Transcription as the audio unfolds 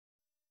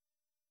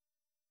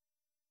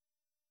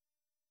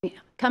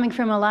Coming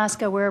from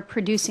Alaska, we're a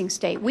producing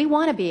state. We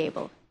want to be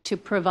able to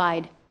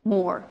provide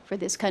more for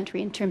this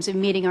country in terms of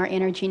meeting our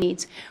energy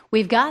needs.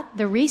 We've got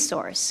the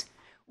resource.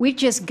 We've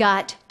just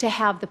got to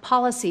have the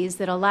policies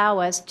that allow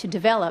us to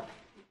develop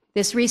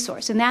this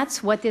resource. And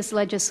that's what this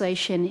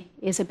legislation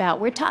is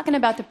about. We're talking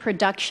about the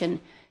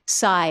production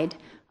side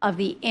of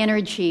the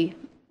energy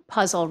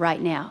puzzle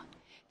right now.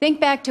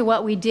 Think back to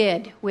what we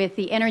did with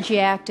the Energy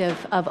Act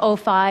of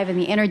 05 and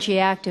the Energy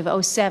Act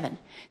of 07.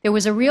 There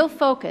was a real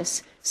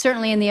focus,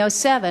 certainly in the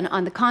 07,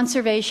 on the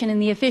conservation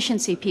and the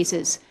efficiency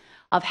pieces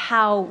of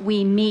how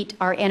we meet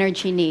our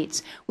energy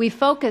needs. We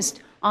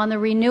focused on the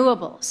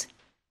renewables,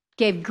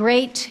 gave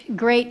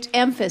great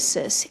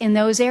emphasis in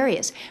those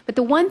areas. But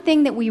the one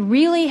thing that we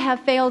really have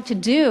failed to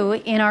do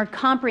in our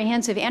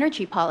comprehensive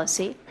energy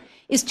policy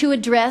is to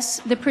address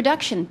the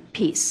production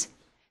piece,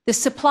 the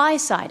supply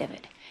side of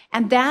it.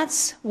 And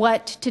that's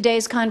what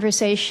today's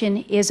conversation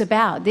is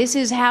about. This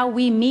is how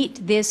we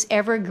meet this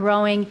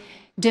ever-growing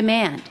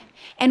demand.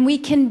 And we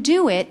can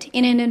do it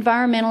in an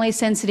environmentally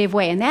sensitive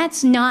way. And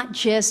that's not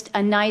just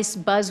a nice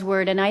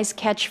buzzword, a nice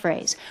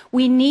catchphrase.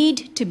 We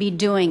need to be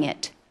doing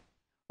it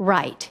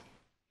right.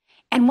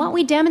 And what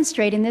we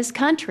demonstrate in this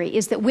country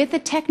is that with the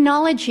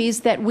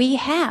technologies that we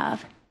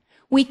have,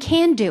 we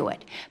can do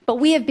it. But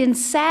we have been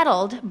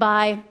saddled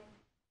by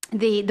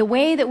the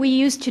way that we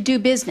used to do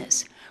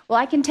business. Well,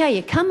 I can tell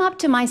you, come up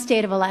to my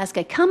state of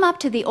Alaska, come up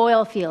to the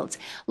oil fields,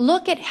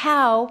 look at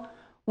how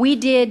we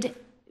did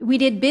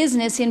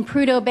business in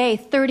Prudhoe Bay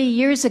 30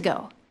 years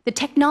ago. The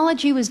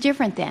technology was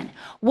different then.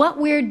 What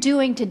we're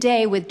doing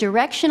today with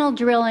directional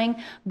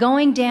drilling,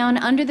 going down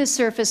under the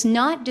surface,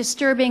 not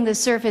disturbing the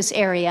surface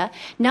area,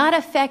 not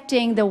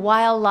affecting the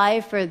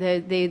wildlife or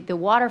the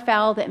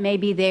waterfowl that may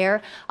be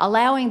there,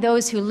 allowing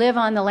those who live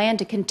on the land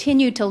to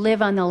continue to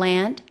live on the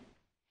land,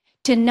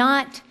 to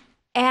not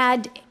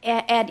add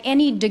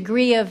any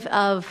degree of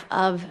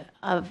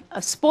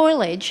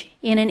spoilage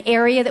in an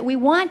area that we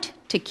want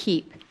to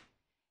keep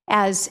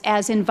as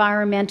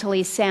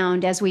environmentally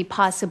sound as we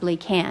possibly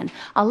can.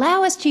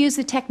 Allow us to use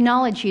the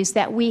technologies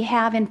that we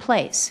have in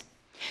place.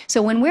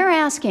 So when we're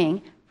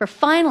asking for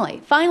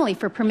finally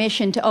for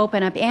permission to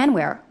open up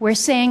ANWR, we're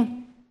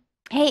saying,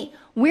 hey,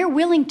 we're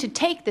willing to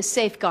take the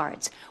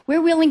safeguards.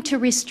 We're willing to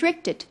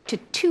restrict it to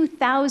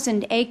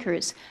 2,000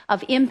 acres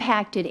of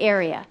impacted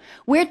area.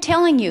 We're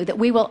telling you that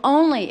we will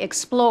only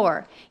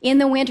explore in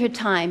the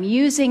wintertime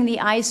using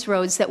the ice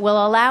roads that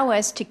will allow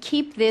us to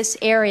keep this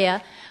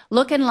area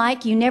looking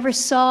like you never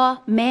saw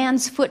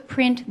man's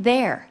footprint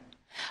there.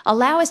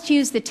 Allow us to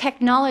use the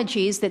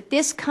technologies that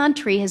this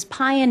country has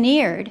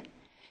pioneered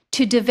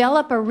to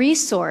develop a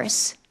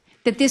resource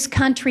that this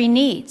country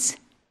needs.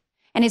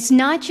 And it's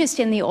not just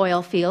in the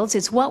oil fields,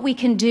 it's what we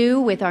can do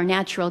with our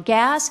natural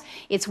gas,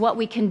 it's what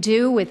we can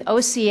do with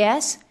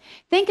OCS.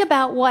 Think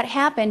about what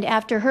happened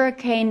after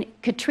Hurricane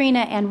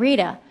Katrina and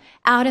Rita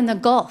out in the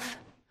Gulf.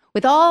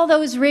 With all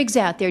those rigs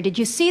out there, did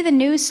you see the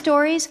news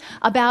stories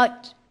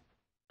about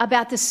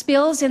the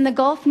spills in the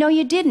Gulf? No,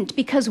 you didn't,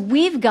 because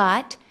we've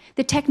got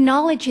the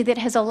technology that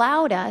has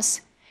allowed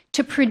us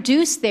to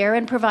produce there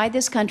and provide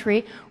this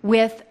country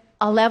with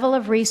a level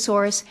of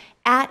resource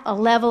at a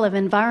level of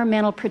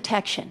environmental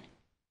protection.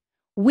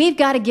 We've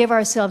got to give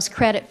ourselves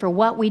credit for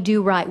what we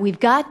do right. We've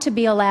got to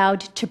be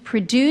allowed to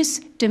produce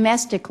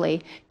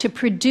domestically, to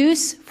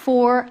produce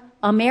for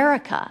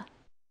America,